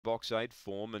box 8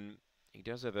 form, and he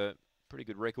does have a pretty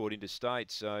good record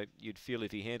interstate, so you'd feel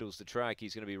if he handles the track,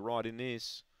 he's going to be right in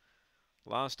this.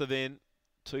 Last event,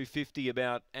 250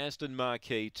 about Aston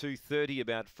Marquee, 230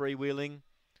 about Freewheeling.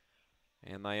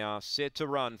 And they are set to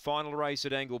run. Final race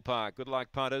at Angle Park. Good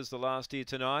luck, punters. The last here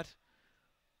tonight.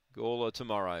 Gawler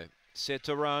tomorrow. Set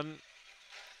to run.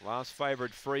 Last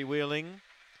favourite, Freewheeling.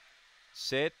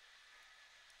 Set.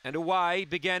 And away.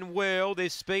 Began well.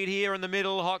 There's speed here in the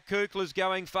middle. Hot Kukla's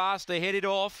going faster. Headed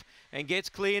off and gets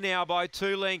clear now by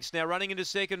 2 lengths. Now running into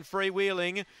second,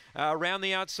 Freewheeling. Around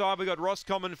the outside, we've got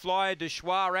Roscommon Flyer,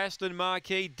 Deschwar, Aston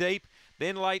Marquee deep.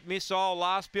 Then Late Missile,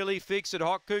 last Billy Fix it.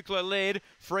 Hot Kukla led.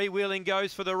 Freewheeling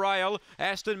goes for the rail.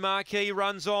 Aston Marquee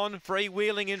runs on.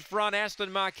 Freewheeling in front.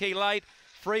 Aston Marquee late.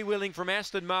 Freewheeling from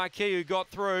Aston Marquee who got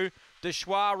through.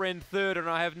 Deschwar ran third, and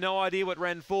I have no idea what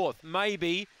ran fourth.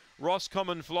 Maybe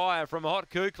Roscommon Flyer from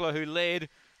Hot Kukla who led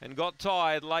and got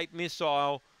tired. Late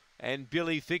Missile and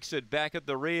Billy Fix it back at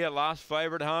the rear. Last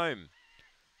favourite home.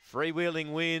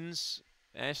 Freewheeling wins.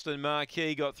 Aston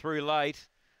Marquee got through late.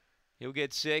 He'll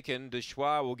get second.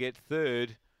 Deschwar will get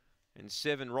third. And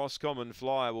 7 Roscommon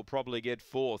Flyer will probably get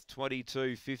fourth.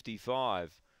 22.55.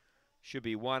 Should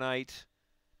be 1, 8,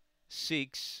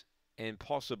 6 and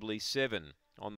possibly 7.